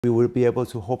We will be able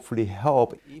to hopefully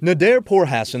help. Nader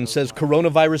Pourhassan says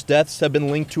coronavirus deaths have been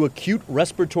linked to acute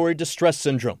respiratory distress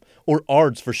syndrome, or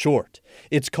ARDS for short.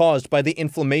 It's caused by the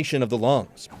inflammation of the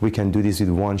lungs. We can do this with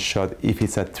one shot if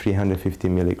it's at 350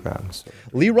 milligrams.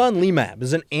 Leronlimab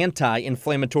is an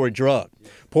anti-inflammatory drug.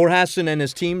 Pourhassan and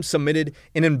his team submitted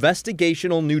an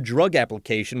investigational new drug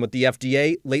application with the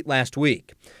FDA late last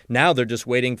week. Now they're just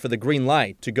waiting for the green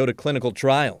light to go to clinical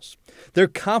trials. They're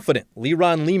confident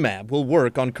leronlimab will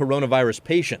work on coronavirus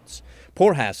patients.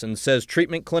 Pourhassan says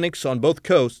treatment clinics on both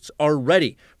coasts are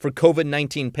ready for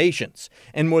COVID-19 patients,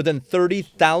 and more than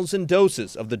 30,000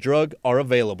 doses of the drug are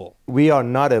available. We are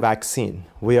not a vaccine.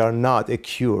 We are not a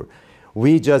cure.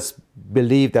 We just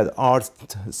believe that our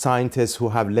scientists who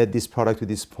have led this product to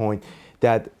this point,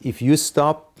 that if you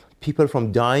stop people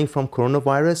from dying from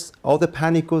coronavirus, all the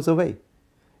panic goes away.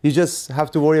 You just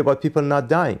have to worry about people not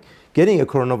dying. Getting a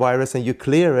coronavirus and you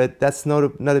clear it, that's not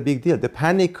a big deal. The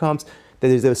panic comes that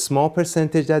there's a small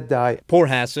percentage that die.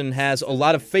 Pourhassan has a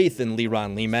lot of faith in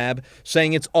leronlimab,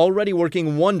 saying it's already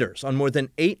working wonders on more than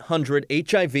 800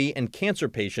 HIV and cancer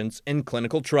patients in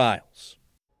clinical trials.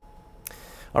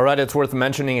 All right, it's worth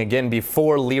mentioning again,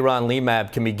 before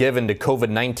leronlimab can be given to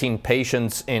COVID-19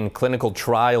 patients in clinical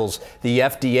trials, the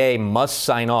FDA must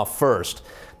sign off first.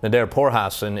 Nader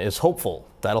Pourhassan is hopeful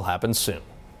that'll happen soon.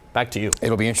 Back to you.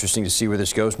 It'll be interesting to see where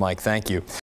this goes, Mike. Thank you.